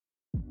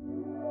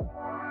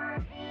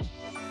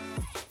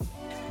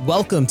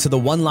Welcome to the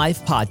One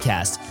Life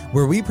Podcast,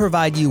 where we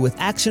provide you with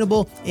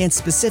actionable and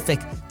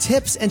specific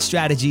tips and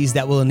strategies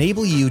that will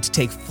enable you to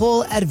take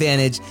full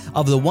advantage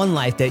of the one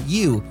life that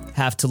you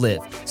have to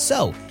live.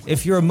 So,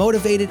 if you're a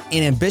motivated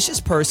and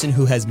ambitious person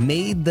who has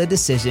made the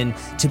decision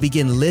to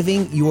begin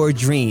living your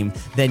dream,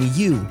 then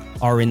you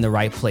are in the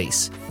right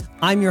place.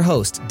 I'm your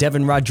host,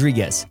 Devin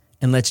Rodriguez,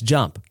 and let's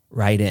jump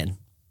right in.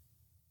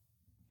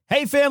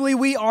 Hey family,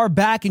 we are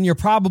back, and you're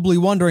probably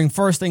wondering,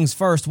 first things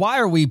first, why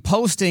are we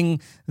posting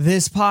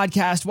this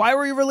podcast? Why are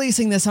we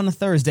releasing this on a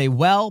Thursday?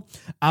 Well,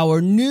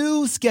 our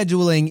new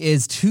scheduling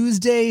is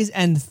Tuesdays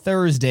and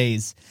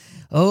Thursdays.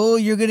 Oh,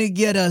 you're going to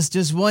get us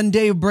just one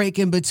day break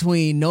in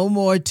between. No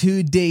more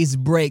 2 days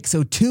break.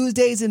 So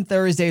Tuesdays and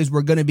Thursdays,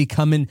 we're going to be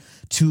coming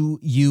to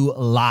you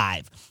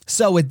live.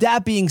 So with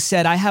that being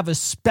said, I have a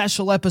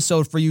special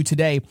episode for you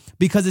today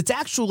because it's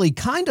actually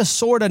kind of,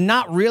 sort of,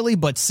 not really,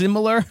 but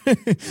similar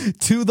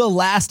to the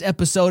last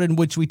episode in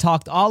which we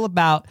talked all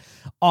about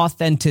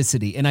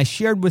authenticity. And I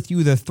shared with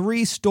you the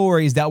 3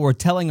 stories that we're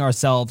telling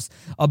ourselves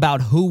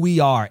about who we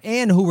are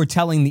and who we're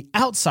telling the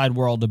outside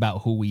world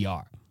about who we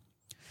are.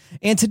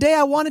 And today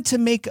I wanted to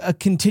make a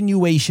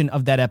continuation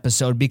of that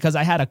episode because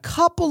I had a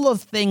couple of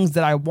things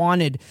that I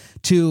wanted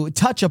to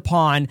touch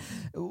upon.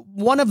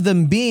 One of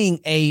them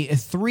being a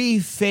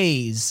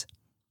 3-phase,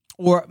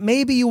 or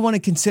maybe you want to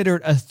consider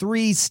it a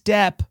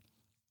 3-step,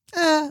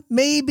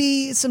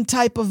 maybe some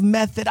type of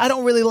method. I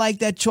don't really like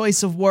that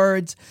choice of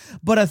words,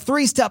 but a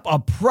 3-step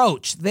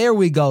approach, there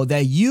we go,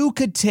 that you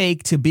could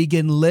take to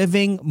begin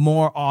living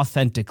more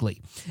authentically.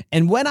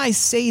 And when I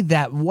say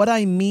that, what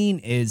I mean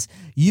is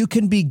you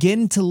can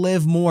begin to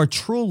live more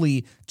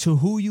truly to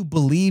who you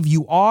believe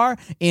you are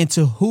and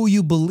to who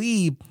you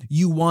believe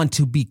you want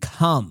to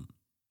become.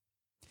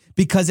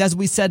 Because as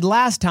we said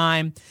last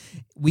time,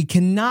 we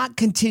cannot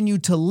continue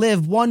to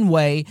live one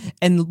way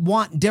and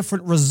want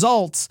different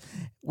results.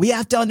 We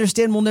have to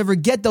understand we'll never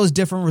get those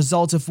different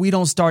results if we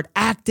don't start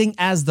acting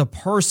as the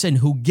person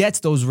who gets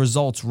those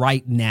results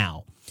right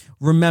now.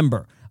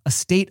 Remember, a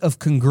state of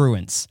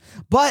congruence.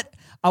 But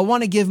I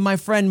want to give my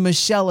friend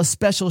Michelle a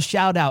special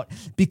shout out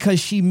because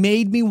she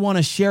made me want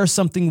to share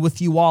something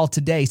with you all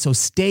today. So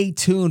stay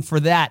tuned for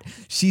that.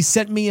 She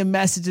sent me a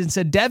message and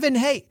said, Devin,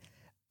 hey,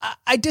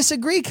 I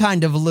disagree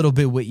kind of a little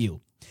bit with you.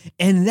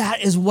 And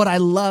that is what I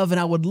love, and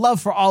I would love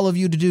for all of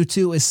you to do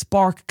too, is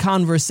spark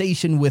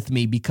conversation with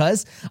me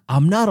because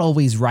I'm not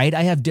always right.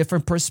 I have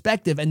different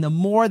perspective, and the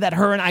more that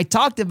her and I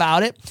talked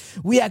about it,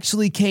 we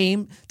actually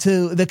came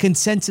to the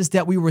consensus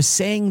that we were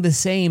saying the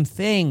same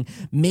thing,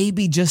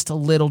 maybe just a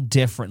little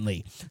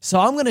differently. So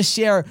I'm going to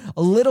share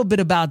a little bit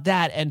about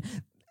that and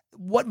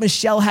what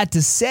Michelle had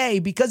to say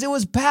because it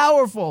was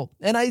powerful.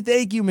 And I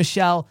thank you,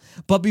 Michelle.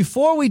 But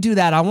before we do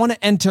that, I want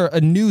to enter a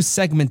new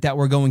segment that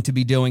we're going to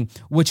be doing,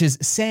 which is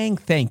saying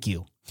thank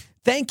you.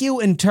 Thank you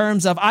in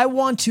terms of I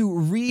want to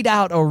read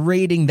out a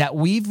rating that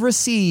we've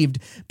received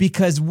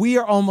because we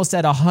are almost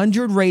at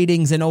 100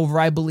 ratings and over,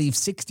 I believe,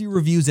 60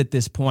 reviews at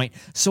this point.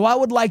 So I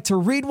would like to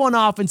read one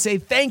off and say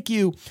thank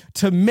you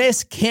to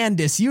Miss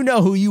Candace. You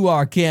know who you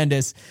are,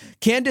 Candace.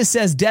 Candace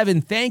says,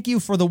 Devin, thank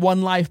you for the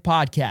One Life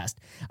podcast.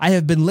 I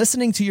have been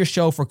listening to your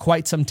show for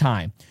quite some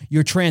time.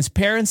 Your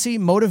transparency,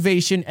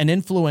 motivation, and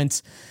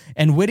influence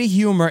and witty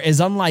humor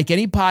is unlike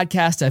any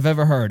podcast I've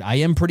ever heard. I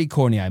am pretty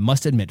corny, I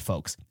must admit,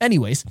 folks.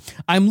 Anyways,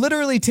 I'm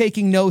literally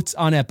taking notes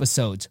on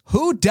episodes.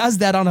 Who does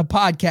that on a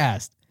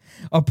podcast?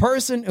 A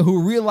person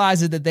who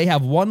realizes that they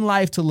have one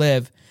life to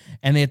live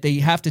and that they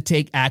have to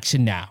take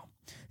action now.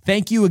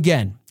 Thank you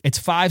again. It's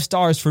 5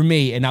 stars for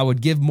me, and I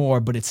would give more,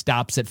 but it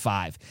stops at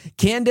 5.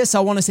 Candace,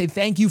 I want to say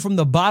thank you from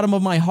the bottom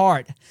of my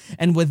heart.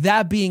 And with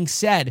that being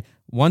said,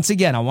 once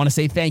again, I want to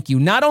say thank you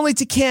not only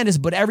to Candace,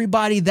 but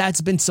everybody that's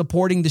been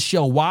supporting the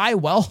show. Why?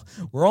 Well,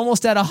 we're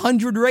almost at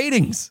 100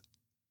 ratings.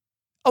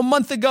 A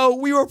month ago,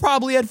 we were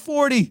probably at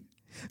 40.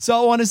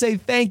 So I want to say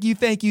thank you,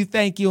 thank you,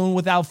 thank you. And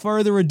without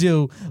further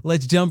ado,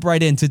 let's jump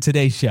right into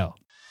today's show.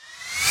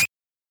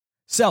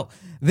 So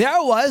there I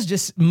was,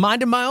 just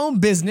minding my own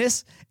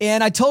business.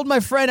 And I told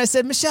my friend, I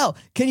said, Michelle,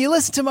 can you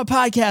listen to my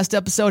podcast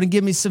episode and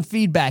give me some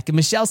feedback? And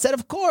Michelle said,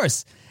 of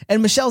course.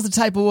 And Michelle's the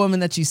type of woman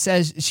that she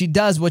says she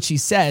does what she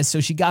says.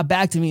 So she got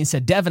back to me and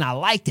said, Devin, I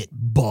liked it,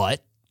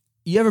 but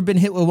you ever been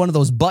hit with one of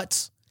those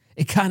buts?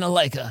 It kind of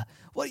like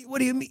what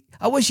do you mean?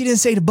 I wish you didn't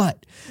say the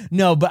but.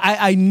 No, but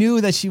I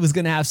knew that she was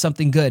going to have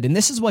something good. And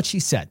this is what she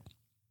said.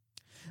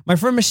 My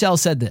friend Michelle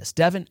said this,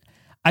 Devin,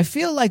 I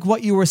feel like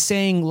what you were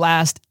saying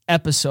last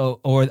episode,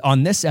 or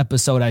on this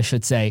episode, I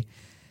should say,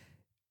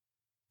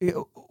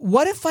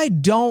 what if I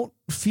don't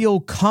feel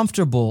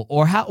comfortable,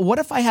 or what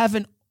if I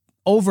haven't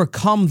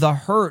overcome the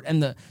hurt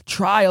and the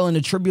trial and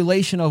the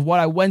tribulation of what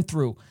I went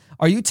through?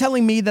 Are you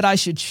telling me that I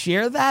should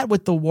share that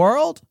with the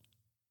world?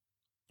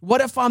 What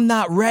if I'm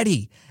not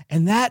ready?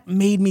 And that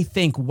made me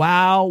think,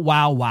 wow,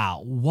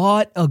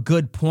 what a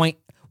good point,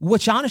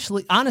 which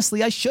honestly,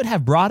 I should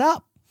have brought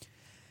up.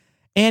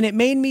 And it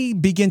made me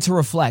begin to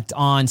reflect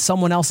on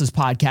someone else's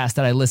podcast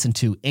that I listened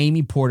to,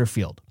 Amy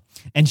Porterfield.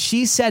 And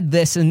she said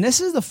this, and this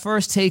is the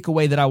first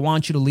takeaway that I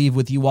want you to leave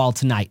with you all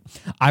tonight.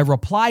 I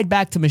replied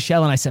back to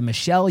Michelle and I said,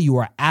 Michelle, you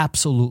are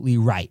absolutely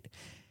right.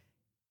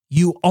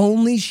 You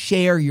only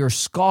share your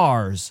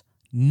scars,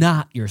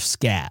 not your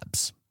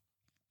scabs.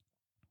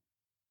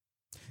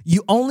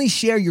 You only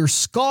share your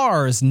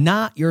scars,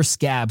 not your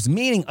scabs,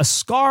 meaning a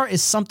scar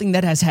is something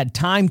that has had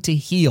time to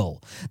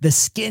heal. The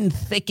skin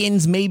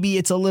thickens, maybe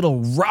it's a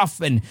little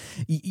rough and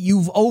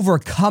you've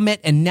overcome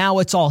it and now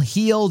it's all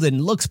healed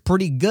and looks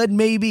pretty good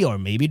maybe, or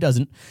maybe it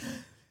doesn't.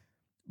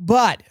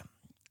 But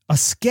a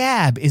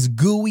scab is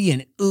gooey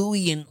and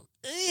ooey and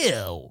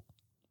ew.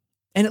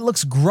 And it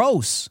looks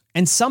gross.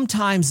 And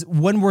sometimes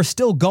when we're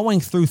still going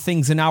through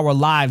things in our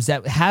lives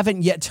that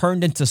haven't yet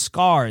turned into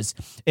scars,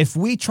 if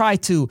we try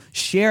to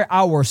share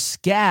our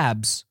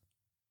scabs,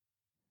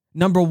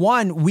 number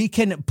one, we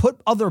can put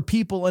other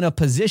people in a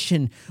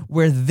position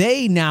where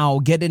they now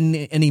get in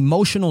an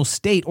emotional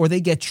state or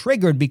they get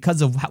triggered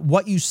because of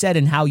what you said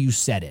and how you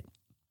said it.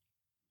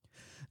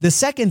 The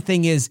second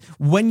thing is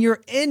when you're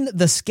in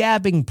the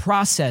scabbing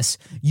process,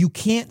 you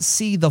can't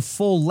see the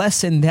full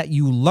lesson that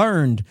you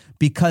learned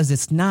because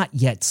it's not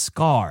yet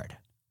scarred.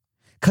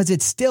 Because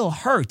it still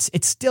hurts.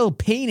 It's still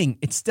paining.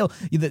 It's still,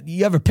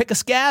 you ever pick a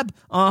scab?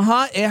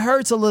 It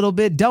hurts a little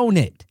bit, don't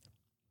it?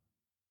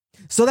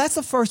 So that's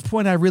the first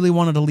point I really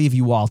wanted to leave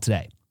you all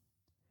today.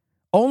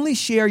 Only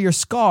share your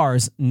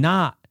scars,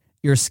 not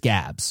your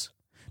scabs.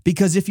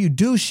 Because if you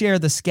do share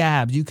the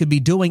scabs, you could be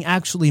doing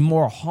actually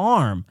more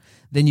harm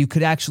than you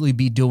could actually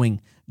be doing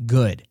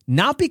good.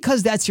 Not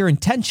because that's your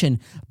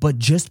intention, but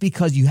just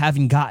because you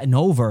haven't gotten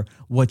over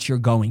what you're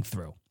going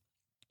through.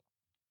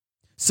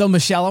 So,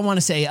 Michelle, I want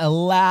to say a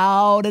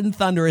loud and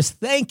thunderous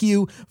thank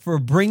you for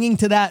bringing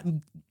that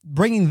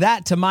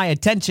to my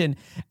attention,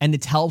 and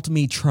it's helped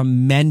me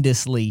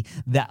tremendously.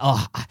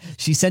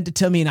 She sent it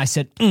to me and I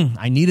said,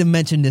 I need to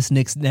mention this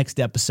next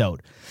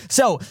episode.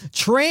 So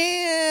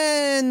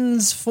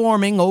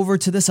transforming over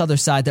to this other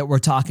side that we're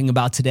talking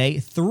about today,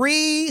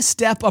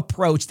 3-step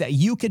approach that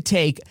you could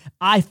take,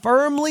 I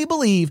firmly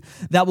believe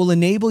that will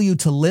enable you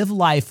to live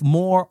life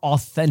more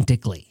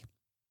authentically.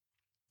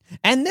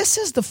 And this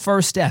is the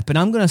first step, and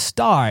I'm going to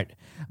start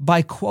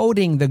by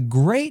quoting the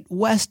great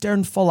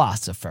Western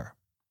philosopher,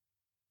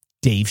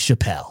 Dave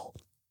Chappelle.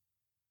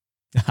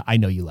 I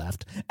know you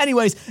laughed.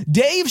 Anyways,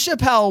 Dave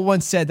Chappelle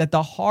once said that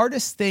the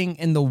hardest thing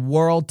in the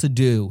world to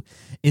do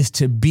is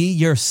to be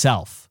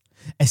yourself,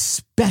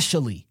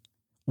 especially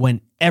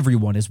when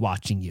everyone is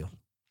watching you.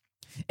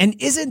 And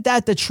isn't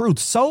that the truth?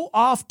 So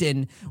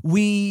often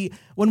when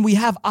we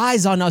have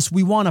eyes on us,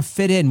 we want to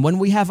fit in. When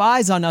we have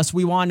eyes on us,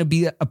 we want to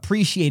be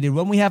appreciated.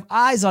 When we have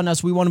eyes on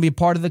us, we want to be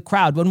part of the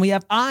crowd. When we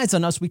have eyes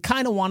on us, we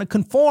kind of want to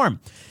conform.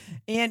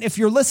 And if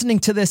you're listening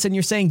to this and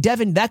you're saying,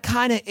 Devin, that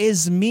kind of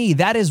is me.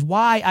 That is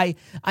why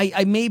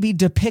I maybe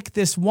depict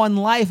this one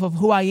life of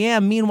who I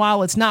am.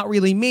 Meanwhile, it's not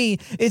really me.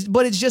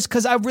 But it's just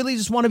because I really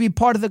just want to be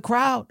part of the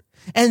crowd.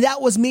 And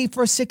that was me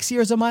for 6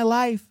 years of my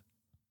life.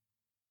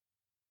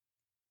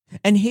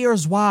 And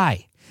here's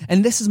why.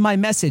 And this is my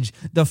message.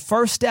 The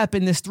first step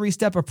in this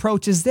 3-step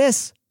approach is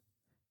this.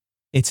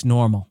 It's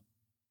normal.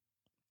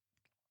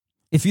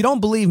 If you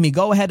don't believe me,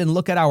 go ahead and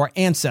look at our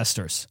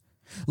ancestors.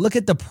 Look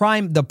at the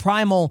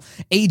primal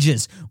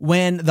ages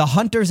when the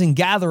hunters and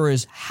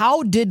gatherers,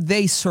 how did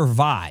they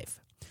survive?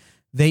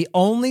 They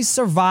only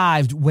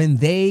survived when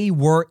they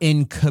were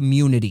in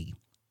community.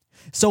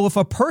 So if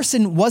a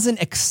person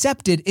wasn't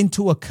accepted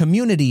into a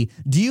community,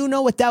 do you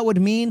know what that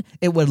would mean?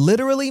 It would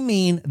literally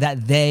mean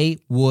that they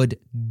would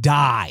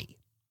die.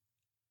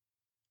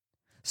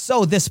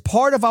 So this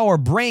part of our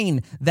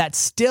brain that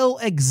still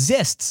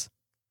exists,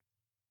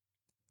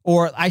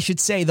 or I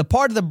should say the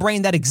part of the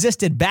brain that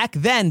existed back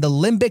then, the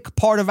limbic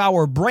part of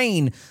our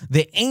brain,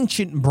 the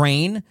ancient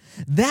brain,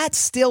 that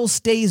still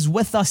stays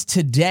with us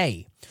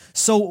today.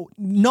 So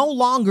no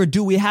longer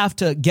do we have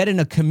to get in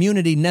a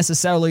community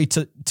necessarily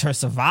to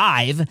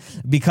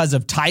survive because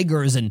of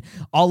tigers and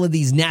all of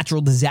these natural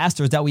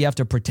disasters that we have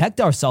to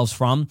protect ourselves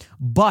from.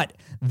 But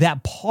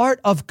that part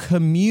of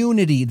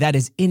community that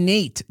is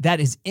innate, that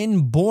is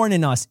inborn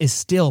in us, is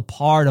still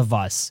part of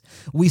us.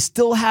 We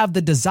still have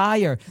the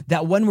desire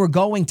that when we're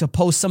going to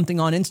post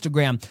something on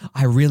Instagram,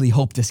 I really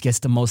hope this gets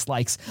the most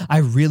likes. I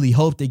really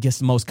hope it gets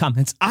the most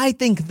comments. I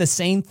think the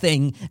same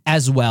thing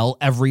as well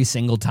every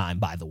single time,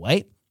 by the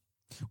way.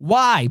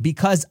 Why?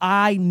 Because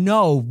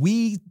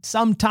we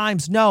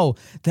sometimes know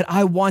that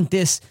I want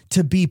this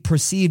to be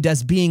perceived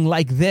as being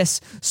like this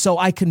so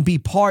I can be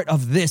part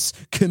of this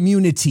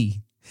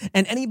community.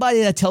 And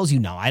anybody that tells you,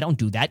 no, I don't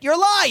do that, you're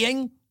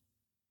lying.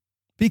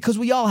 Because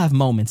we all have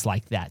moments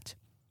like that.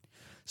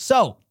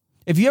 So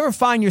if you ever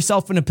find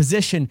yourself in a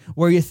position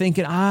where you're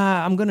thinking,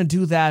 I'm going to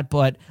do that,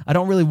 but I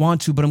don't really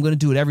want to, but I'm going to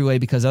do it anyway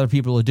because other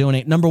people are doing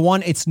it. Number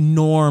one, it's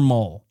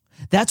normal.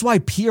 That's why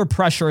peer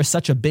pressure is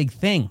such a big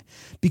thing,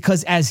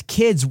 because as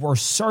kids, we're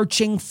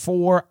searching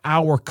for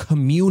our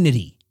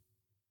community.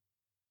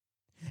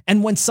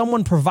 And when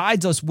someone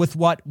provides us with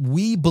what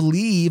we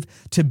believe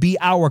to be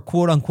our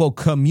quote unquote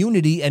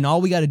community, and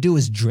all we got to do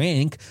is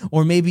drink,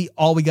 or maybe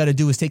all we got to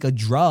do is take a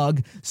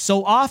drug,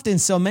 so often,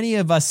 so many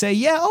of us say,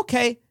 yeah,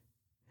 okay,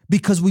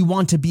 because we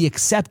want to be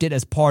accepted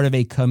as part of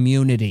a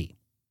community.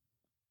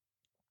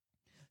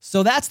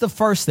 So that's the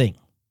first thing,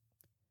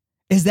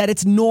 is that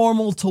it's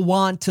normal to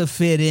want to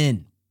fit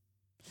in.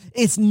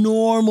 It's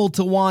normal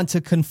to want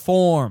to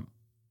conform.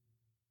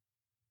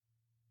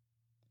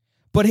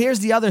 But here's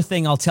the other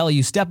thing I'll tell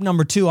you. Step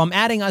number 2, I'm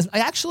adding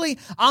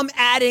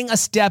a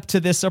step to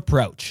this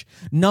approach.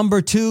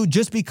 Number 2,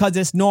 just because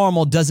it's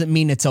normal doesn't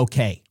mean it's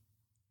okay.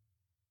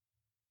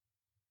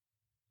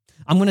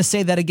 I'm going to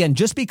say that again.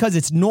 Just because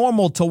it's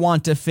normal to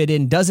want to fit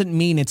in doesn't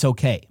mean it's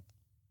okay.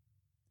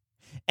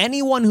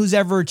 Anyone who's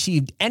ever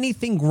achieved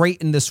anything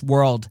great in this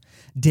world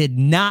did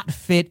not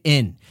fit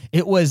in.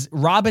 It was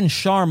Robin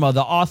Sharma,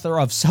 the author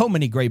of so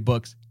many great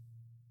books,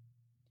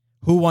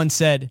 who once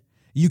said,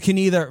 you can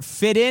either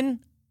fit in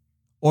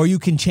or you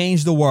can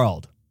change the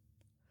world,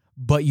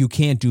 but you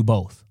can't do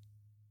both.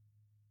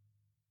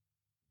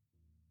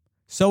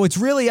 So it's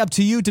really up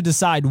to you to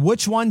decide,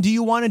 which one do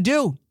you want to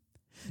do?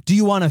 Do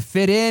you want to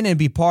fit in and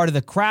be part of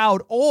the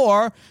crowd,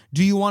 or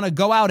do you want to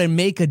go out and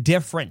make a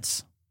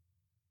difference?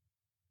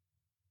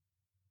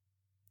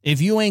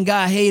 If you ain't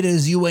got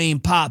haters, you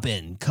ain't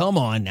popping. Come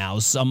on now,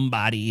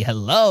 somebody.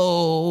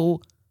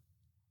 Hello.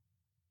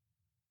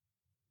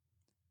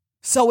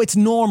 So it's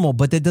normal,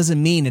 but that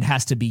doesn't mean it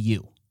has to be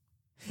you.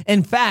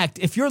 In fact,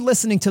 if you're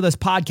listening to this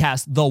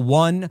podcast, the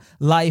One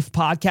Life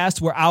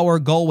Podcast, where our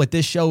goal with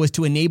this show is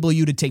to enable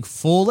you to take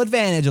full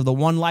advantage of the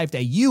one life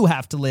that you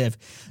have to live,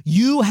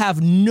 you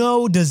have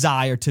no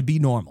desire to be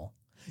normal.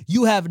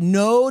 You have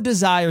no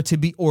desire to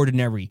be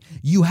ordinary.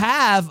 You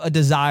have a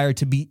desire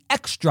to be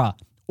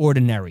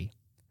extraordinary,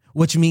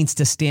 which means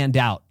to stand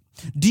out.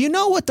 Do you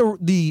know what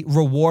the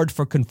reward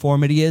for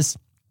conformity is?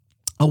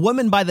 A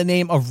woman by the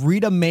name of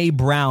Rita Mae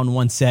Brown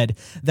once said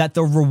that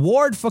the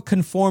reward for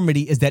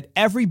conformity is that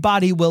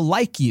everybody will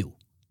like you,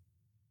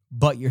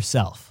 but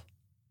yourself.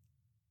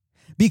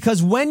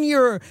 Because when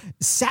you're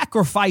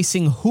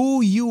sacrificing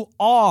who you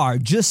are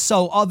just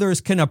so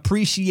others can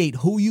appreciate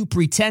who you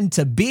pretend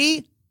to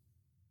be,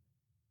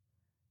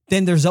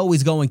 then there's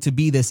always going to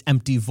be this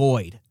empty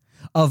void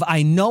of,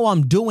 I know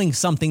I'm doing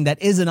something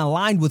that isn't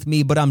aligned with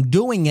me, but I'm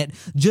doing it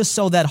just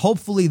so that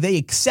hopefully they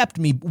accept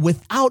me,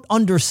 without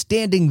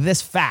understanding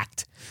this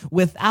fact,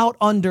 without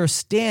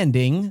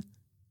understanding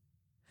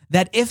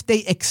that if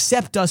they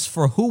accept us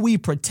for who we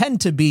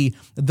pretend to be,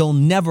 they'll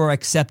never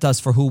accept us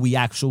for who we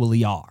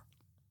actually are.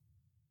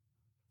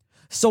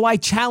 So I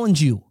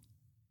challenge you,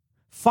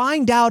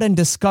 find out and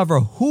discover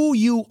who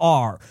you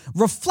are.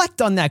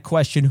 Reflect on that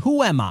question,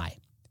 who am I?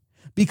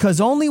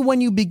 Because only when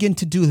you begin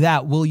to do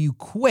that will you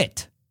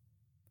quit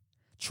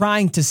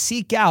trying to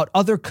seek out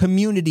other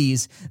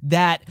communities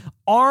that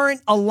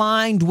aren't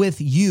aligned with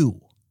you.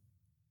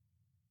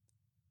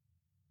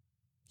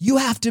 You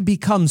have to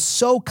become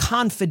so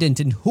confident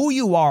in who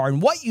you are and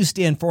what you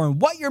stand for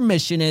and what your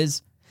mission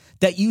is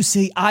that you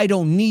say, I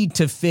don't need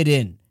to fit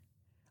in.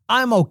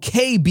 I'm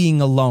okay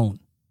being alone.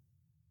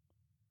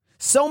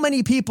 So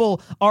many people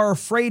are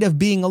afraid of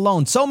being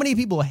alone. So many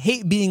people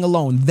hate being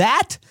alone.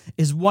 That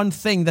is one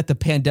thing that the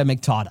pandemic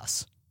taught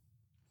us.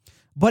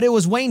 But it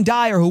was Wayne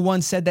Dyer who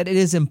once said that it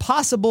is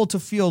impossible to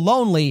feel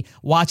lonely.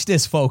 Watch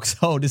this, folks.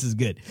 Oh, this is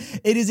good.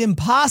 It is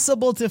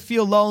impossible to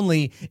feel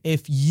lonely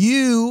if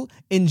you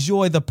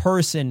enjoy the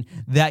person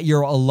that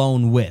you're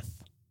alone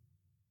with.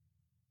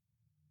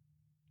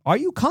 Are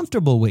you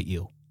comfortable with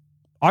you?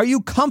 Are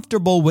you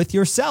comfortable with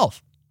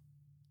yourself?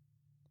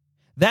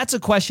 That's a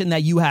question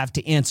that you have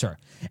to answer.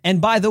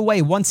 And by the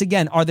way, once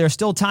again, are there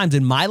still times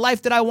in my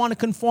life that I want to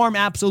conform?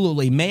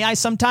 Absolutely. May I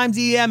sometimes?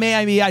 Yeah,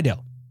 I do.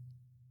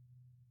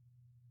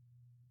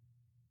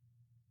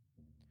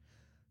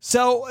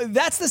 So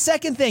that's the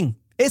second thing.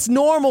 It's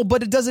normal,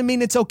 but it doesn't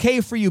mean it's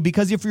okay for you,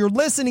 because if you're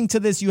listening to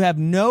this, you have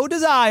no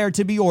desire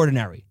to be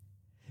ordinary.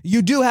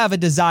 You do have a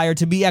desire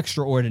to be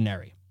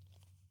extraordinary.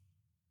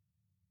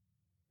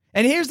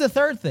 And here's the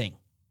third thing.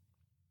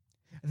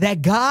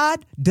 That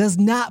God does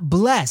not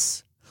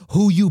bless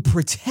who you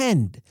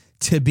pretend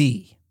to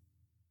be.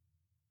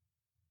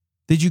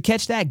 Did you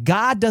catch that?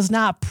 God does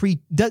not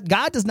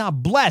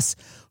bless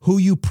who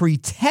you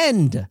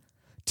pretend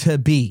to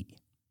be.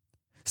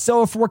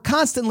 So if we're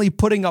constantly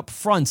putting up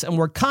fronts and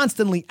we're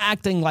constantly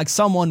acting like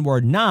someone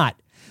we're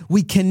not,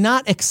 we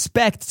cannot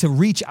expect to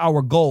reach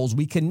our goals.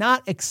 We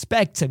cannot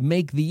expect to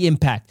make the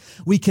impact.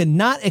 We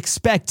cannot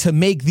expect to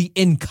make the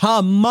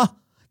income.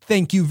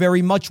 Thank you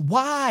very much.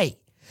 Why?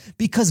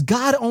 Because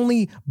God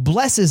only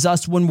blesses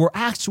us when we're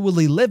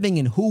actually living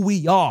in who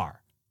we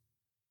are.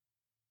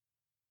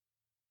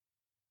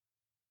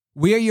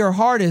 Where your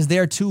heart is,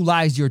 there too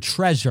lies your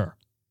treasure.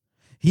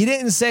 He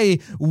didn't say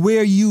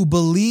where you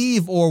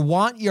believe or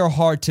want your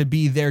heart to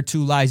be, there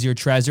too lies your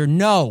treasure.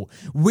 No,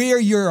 where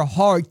your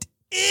heart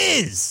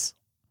is,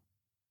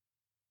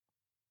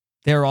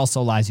 there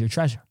also lies your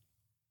treasure.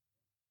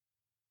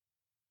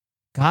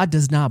 God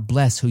does not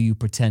bless who you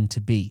pretend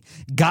to be.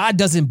 God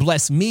doesn't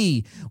bless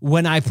me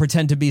when I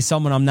pretend to be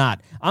someone I'm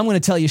not. I'm going to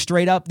tell you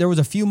straight up, there was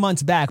a few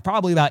months back,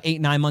 probably about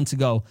 8-9 months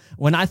ago,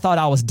 when I thought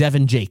I was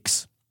Devin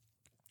Jakes.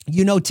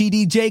 You know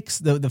TD Jakes,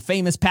 the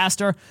famous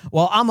pastor?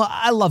 Well,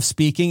 I love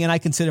speaking, and I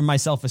consider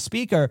myself a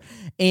speaker.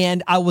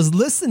 And I was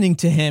listening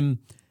to him,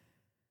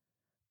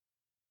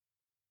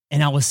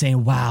 and I was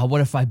saying, wow,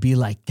 what if I be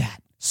like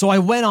that? So I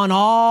went on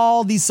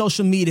all these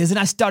social medias, and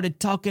I started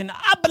talking,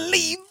 I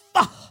believe,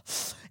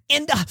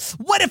 and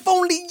what if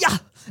only,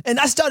 and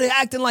I started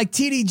acting like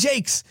TD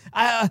Jakes.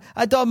 I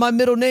thought my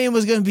middle name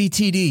was going to be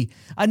TD.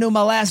 I know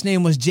my last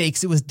name was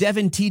Jakes. It was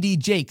Devin TD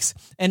Jakes.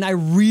 And I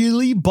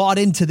really bought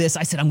into this.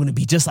 I said, I'm going to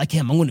be just like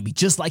him. I'm going to be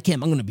just like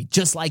him. I'm going to be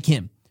just like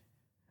him.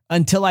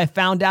 Until I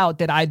found out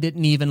that I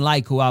didn't even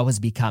like who I was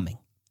becoming.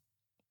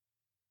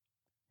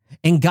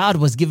 And God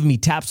was giving me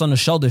taps on the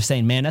shoulder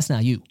saying, man, that's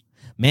not you.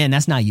 Man,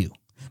 that's not you.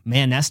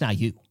 Man, that's not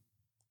you.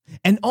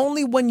 And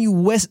only when you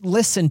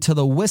listen to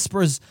the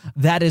whispers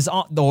that is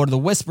on, or the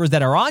whispers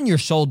that are on your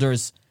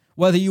shoulders,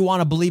 whether you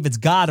want to believe it's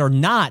God or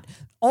not,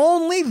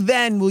 only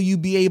then will you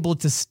be able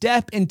to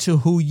step into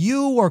who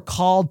you are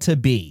called to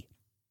be.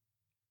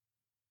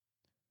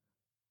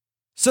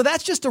 So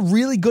that's just a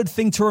really good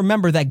thing to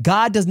remember, that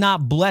God does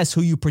not bless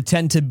who you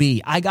pretend to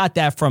be. I got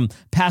that from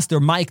Pastor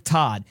Mike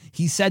Todd.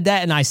 He said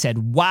that, and I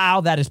said, wow,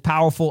 that is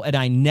powerful, and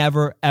I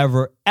never,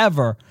 ever,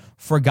 ever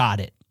forgot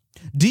it.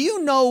 Do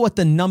you know what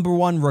the number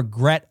one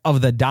regret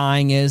of the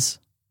dying is?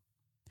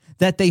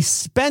 That they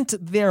spent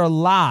their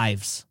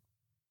lives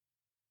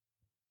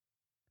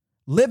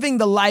living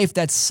the life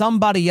that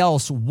somebody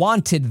else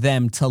wanted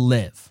them to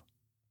live.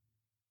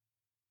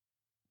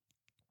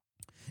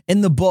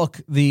 In the book,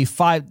 the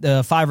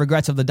five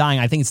regrets of the dying,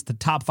 I think it's the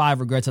top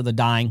 5 regrets of the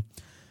dying,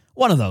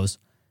 one of those,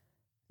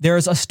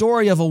 there's a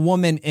story of a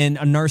woman in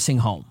a nursing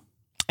home.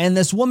 And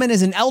this woman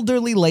is an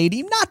elderly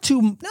lady, not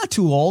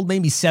too old,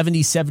 maybe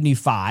 70,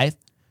 75.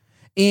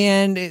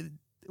 And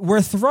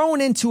we're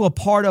thrown into a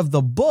part of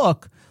the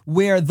book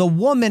where the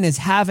woman is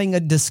having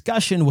a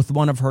discussion with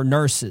one of her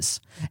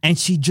nurses. And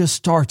she just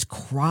starts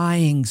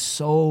crying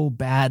so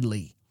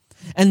badly.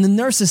 And the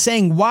nurse is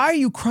saying, why are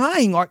you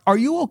crying? Are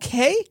you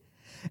okay?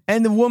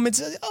 And the woman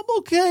says, I'm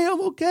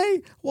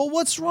okay. Well,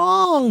 what's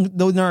wrong?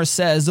 The nurse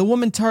says. The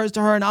woman turns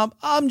to her and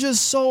I'm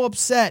just so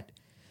upset.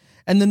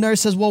 And the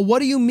nurse says, well, what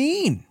do you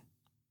mean?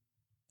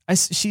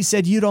 She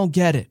said, you don't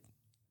get it.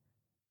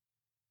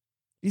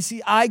 You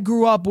see, I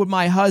grew up with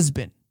my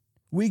husband.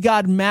 We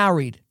got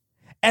married.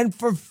 And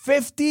for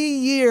 50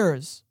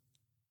 years,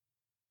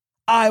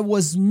 I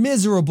was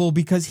miserable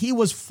because he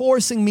was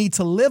forcing me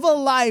to live a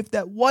life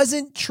that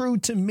wasn't true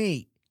to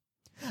me.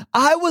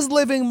 I was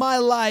living my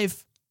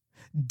life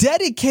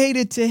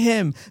dedicated to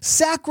him,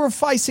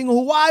 sacrificing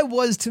who I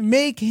was to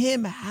make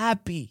him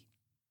happy.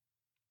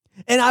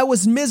 And I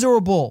was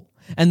miserable.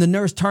 And the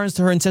nurse turns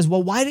to her and says,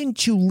 well, why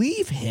didn't you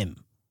leave him?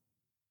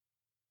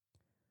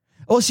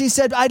 Well, she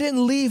said, I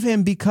didn't leave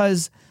him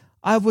because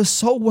I was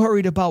so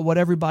worried about what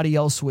everybody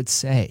else would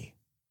say.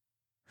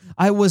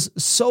 I was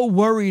so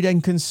worried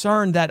and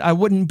concerned that I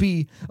wouldn't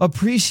be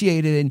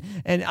appreciated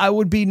and I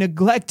would be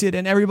neglected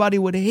and everybody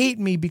would hate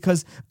me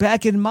because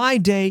back in my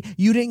day,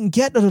 you didn't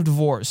get a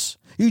divorce.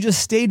 You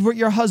just stayed with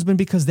your husband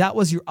because that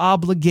was your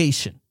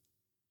obligation.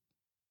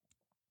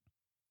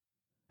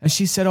 And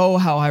she said, oh,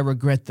 how I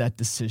regret that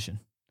decision.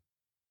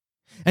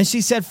 And she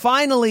said,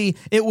 finally,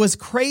 it was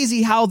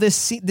crazy how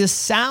this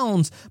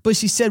sounds. But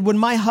she said, when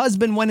my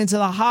husband went into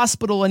the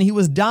hospital and he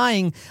was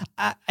dying,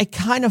 I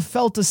kind of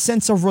felt a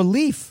sense of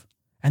relief.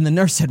 And the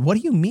nurse said, what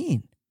do you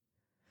mean?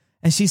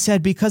 And she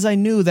said, because I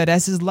knew that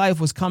as his life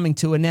was coming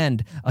to an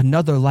end,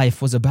 another life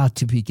was about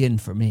to begin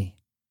for me.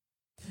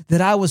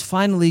 That I was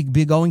finally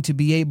going to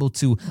be able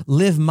to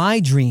live my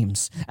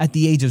dreams at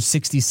the age of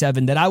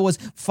 67, that I was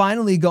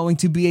finally going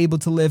to be able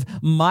to live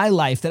my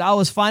life, that I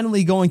was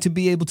finally going to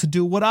be able to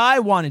do what I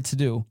wanted to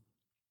do.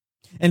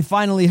 And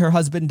finally, her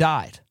husband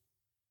died.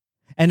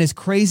 And as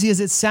crazy as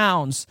it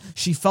sounds,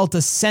 she felt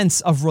a sense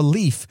of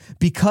relief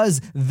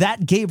because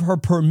that gave her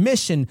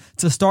permission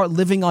to start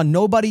living on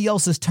nobody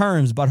else's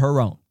terms but her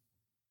own.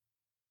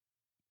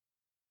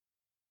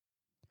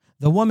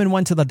 The woman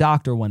went to the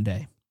doctor one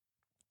day.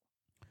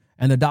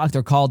 And the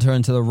doctor called her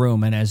into the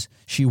room. And as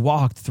she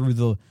walked through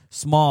the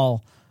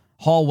small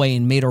hallway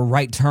and made a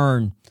right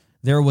turn,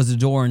 there was a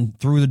door. And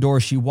through the door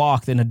she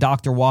walked, and a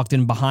doctor walked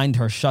in behind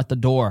her, shut the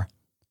door.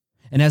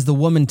 And as the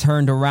woman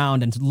turned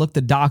around and looked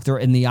the doctor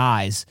in the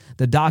eyes,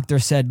 the doctor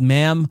said,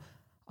 ma'am,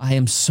 I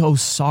am so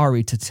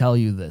sorry to tell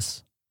you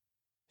this.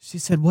 She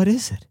said, what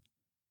is it?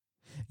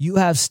 You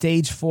have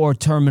stage 4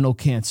 terminal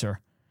cancer,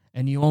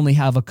 and you only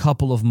have a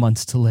couple of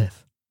months to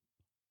live.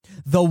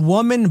 The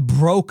woman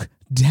broke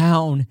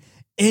down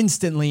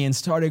instantly and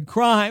started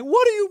crying.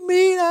 What do you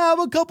mean I have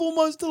a couple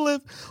months to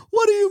live?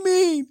 What do you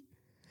mean?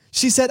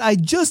 She said, I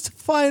just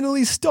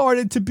finally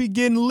started to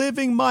begin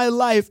living my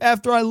life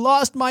after I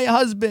lost my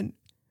husband,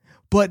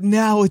 but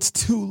now it's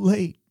too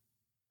late.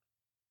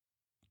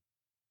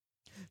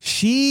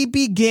 She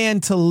began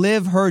to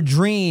live her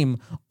dream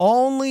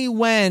only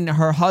when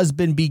her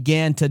husband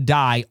began to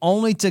die,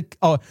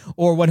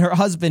 or when her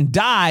husband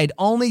died,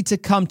 only to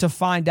come to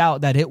find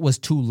out that it was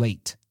too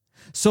late.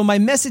 So my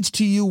message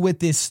to you with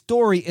this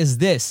story is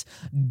this: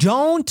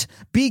 don't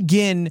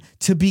begin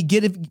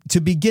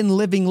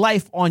living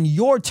life on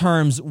your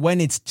terms when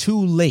it's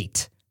too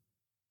late.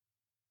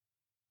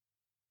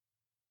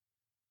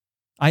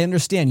 I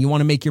understand you want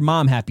to make your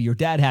mom happy, your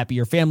dad happy,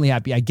 your family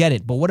happy. I get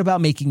it. But what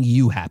about making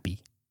you happy?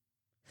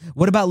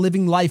 What about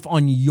living life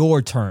on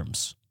your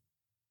terms?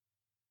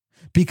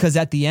 Because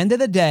at the end of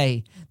the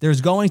day, there's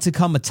going to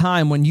come a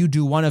time when you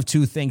do one of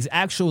two things.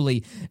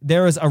 Actually,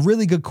 there is a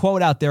really good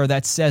quote out there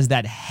that says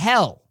that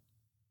hell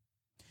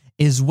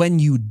is when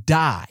you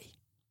die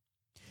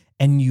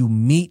and you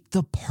meet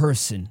the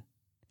person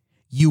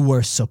you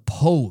were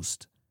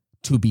supposed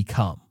to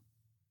become.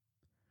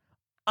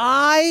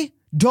 I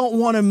don't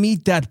want to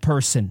meet that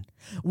person.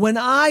 When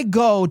I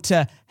go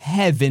to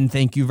heaven,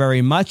 thank you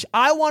very much,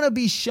 I want to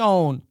be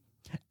shown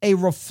a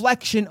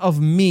reflection of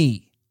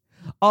me,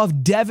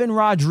 of Devin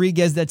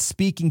Rodriguez that's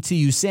speaking to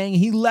you, saying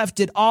he left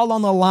it all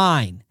on the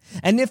line.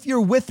 And if you're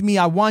with me,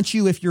 I want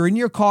you, if you're in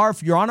your car,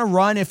 if you're on a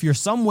run, if you're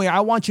somewhere, I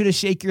want you to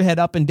shake your head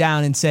up and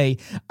down and say,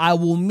 I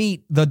will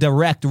meet the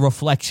direct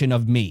reflection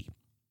of me.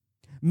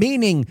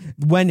 Meaning,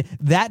 when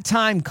that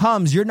time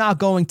comes, you're not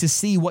going to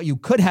see what you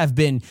could have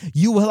been.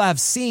 You will have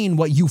seen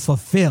what you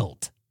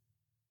fulfilled.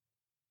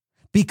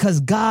 Because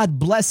God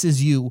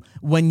blesses you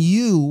when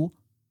you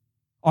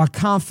are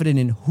confident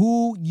in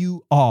who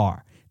you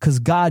are. Because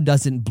God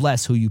doesn't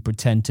bless who you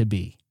pretend to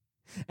be.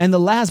 And the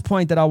last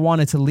point that I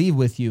wanted to leave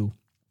with you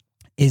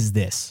is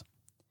this.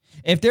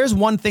 If there's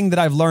one thing that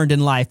I've learned in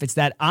life, it's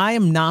that I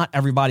am not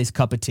everybody's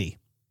cup of tea.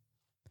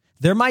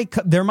 There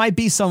might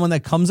be someone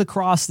that comes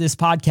across this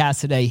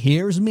podcast today,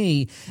 hears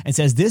me, and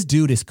says, this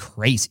dude is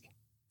crazy.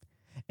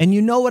 And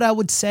you know what I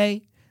would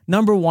say?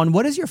 Number one,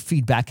 what is your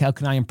feedback? How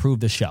can I improve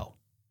the show?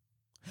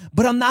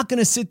 But I'm not going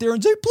to sit there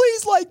and say,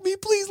 please like me,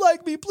 please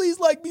like me, please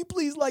like me,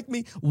 please like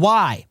me.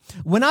 Why?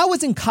 When I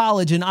was in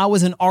college and I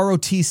was in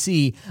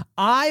ROTC,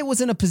 I was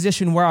in a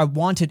position where I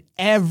wanted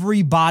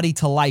everybody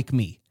to like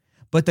me.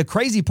 But the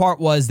crazy part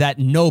was that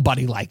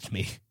nobody liked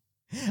me.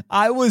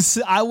 I was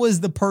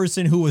the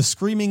person who was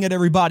screaming at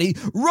everybody,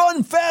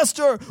 run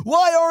faster.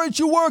 Why aren't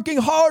you working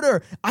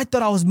harder? I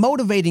thought I was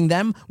motivating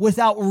them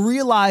without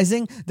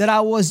realizing that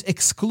I was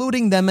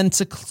excluding them and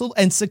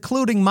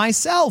secluding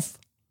myself.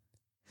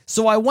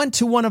 So I went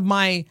to one of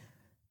my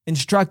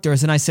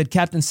instructors and I said,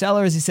 Captain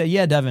Sellers. He said,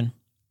 yeah, Devin.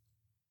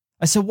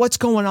 I said, what's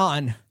going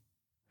on?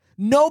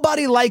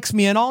 Nobody likes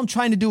me and all I'm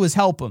trying to do is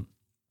help them.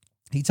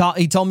 He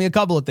told me a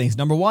couple of things.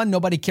 Number one,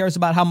 nobody cares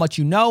about how much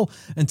you know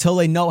until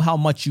they know how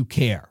much you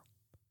care.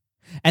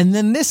 And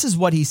then this is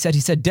what he said. He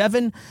said,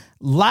 Devin,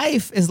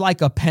 life is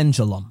like a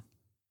pendulum.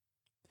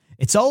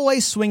 It's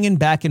always swinging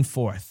back and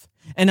forth.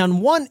 And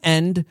on one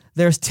end,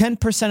 there's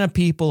 10% of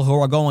people who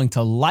are going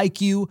to like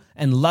you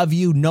and love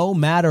you no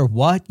matter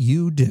what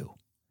you do.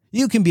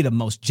 You can be the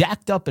most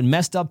jacked up and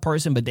messed up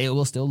person, but they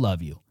will still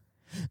love you.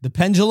 The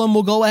pendulum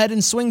will go ahead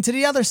and swing to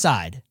the other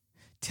side.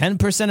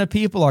 10% of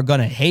people are going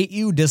to hate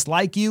you,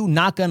 dislike you,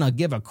 not going to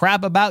give a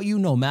crap about you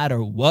no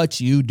matter what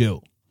you do.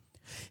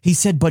 He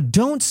said, but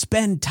don't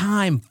spend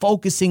time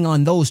focusing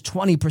on those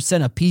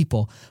 20% of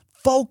people.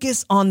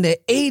 Focus on the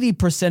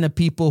 80% of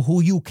people who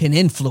you can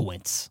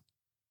influence.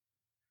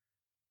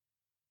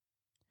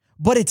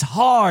 But it's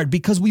hard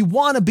because we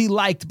want to be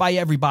liked by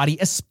everybody,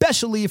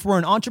 especially if we're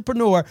an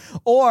entrepreneur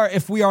or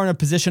if we are in a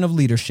position of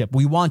leadership.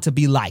 We want to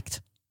be liked.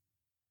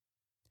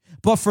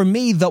 But for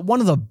me, one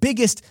of the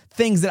biggest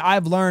things that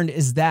I've learned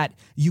is that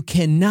you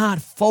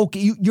cannot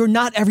focus. You're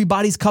not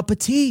everybody's cup of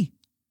tea.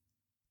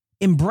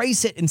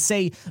 Embrace it and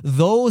say,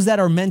 those that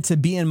are meant to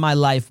be in my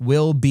life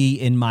will be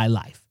in my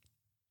life.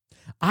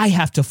 I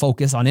have to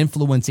focus on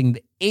influencing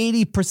the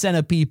 80%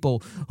 of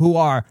people who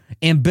are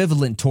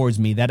ambivalent towards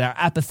me, that are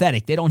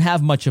apathetic. They don't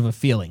have much of a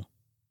feeling.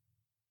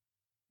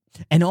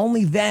 And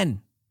only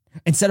then,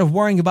 instead of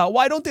worrying about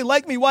why don't they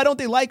like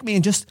me,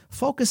 and just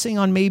focusing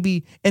on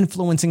maybe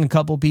influencing a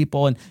couple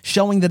people and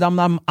showing that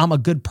I'm a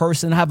good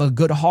person, I have a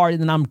good heart,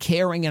 and I'm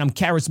caring and I'm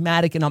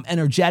charismatic and I'm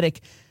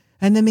energetic.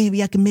 And then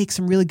maybe I can make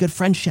some really good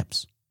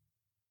friendships.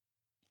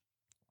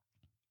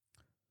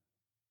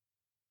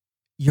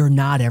 You're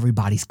not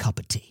everybody's cup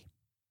of tea.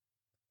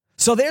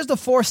 So there's the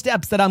 4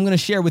 steps that I'm going to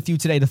share with you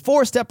today. The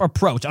 4-step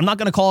approach. I'm not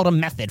going to call it a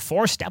method.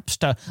 4 steps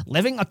to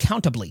living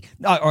accountably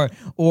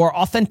or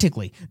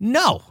authentically.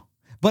 No.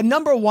 But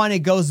number 1, it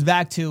goes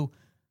back to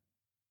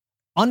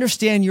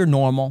understand you're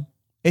normal.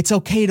 It's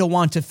okay to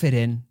want to fit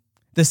in.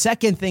 The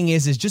second thing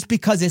is just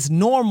because it's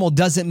normal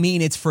doesn't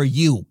mean it's for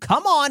you.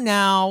 Come on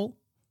now.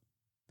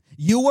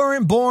 You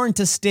weren't born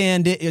to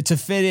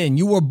fit in.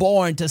 You were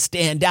born to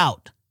stand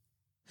out.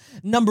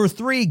 Number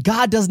 3,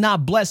 God does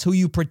not bless who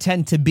you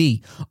pretend to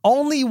be.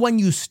 Only when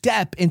you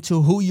step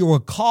into who you were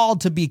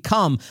called to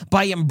become,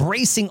 by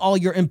embracing all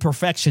your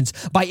imperfections,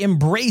 by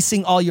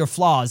embracing all your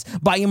flaws,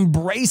 by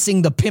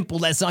embracing the pimple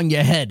that's on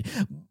your head,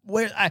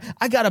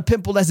 I got a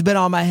pimple that's been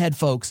on my head,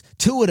 folks.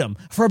 2 of them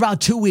for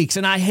about 2 weeks,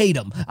 and I hate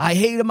them. I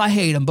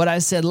hate them. But I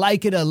said,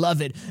 like it or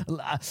love it.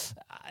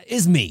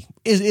 It's me.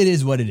 It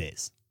is what it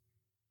is.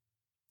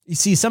 You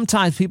see,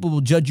 sometimes people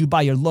will judge you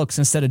by your looks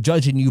instead of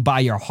judging you by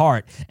your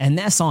heart, and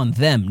that's on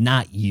them,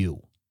 not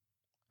you.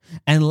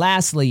 And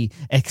lastly,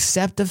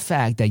 accept the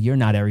fact that you're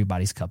not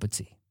everybody's cup of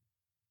tea.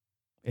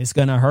 It's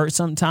going to hurt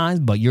sometimes,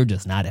 but you're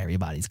just not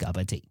everybody's cup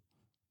of tea.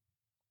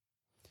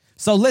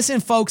 So listen,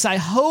 folks, I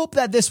hope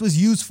that this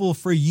was useful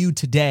for you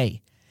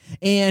today.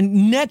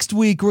 And next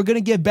week, we're going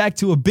to get back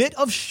to a bit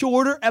of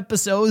shorter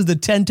episodes, the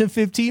 10 to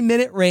 15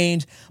 minute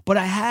range. But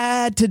I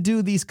had to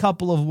do these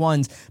couple of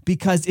ones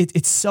because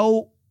it's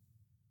so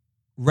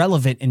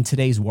relevant in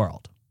today's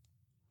world.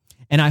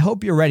 And I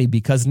hope you're ready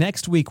because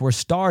next week, we're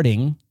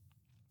starting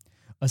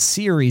a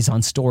series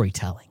on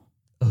storytelling.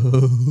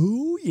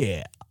 Oh,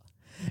 yeah.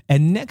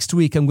 And next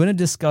week, I'm going to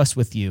discuss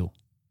with you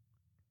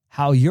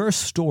how your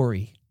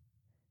story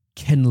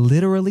can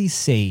literally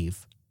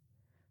save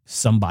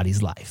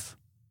somebody's life.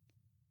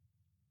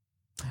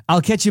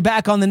 I'll catch you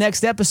back on the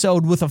next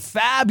episode with a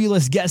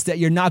fabulous guest that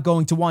you're not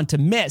going to want to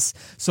miss.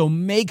 So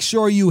make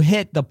sure you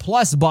hit the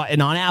plus button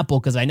on Apple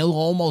because I know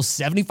almost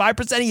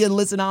 75% of you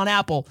listen on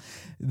Apple.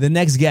 The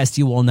next guest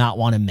you will not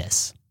want to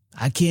miss.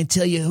 I can't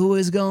tell you who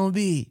it's going to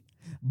be,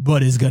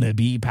 but it's going to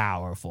be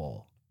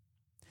powerful.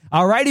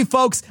 Alrighty,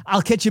 folks,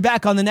 I'll catch you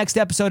back on the next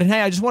episode. And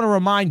hey, I just want to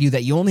remind you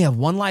that you only have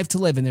one life to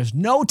live and there's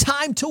no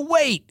time to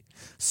wait.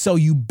 So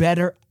you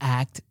better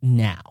act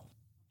now.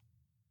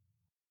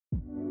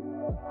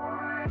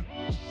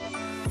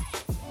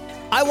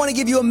 I want to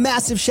give you a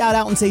massive shout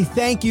out and say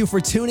thank you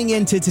for tuning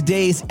in to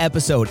today's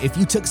episode. If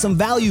you took some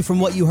value from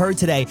what you heard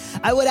today,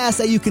 I would ask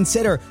that you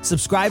consider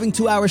subscribing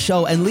to our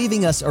show and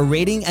leaving us a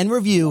rating and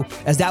review,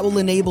 as that will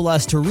enable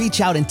us to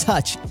reach out and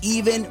touch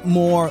even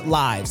more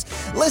lives.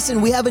 Listen,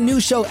 we have a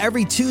new show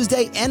every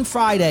Tuesday and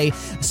Friday,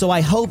 so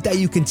I hope that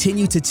you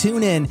continue to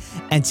tune in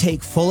and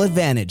take full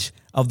advantage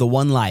of the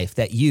one life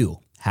that you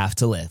have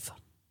to live.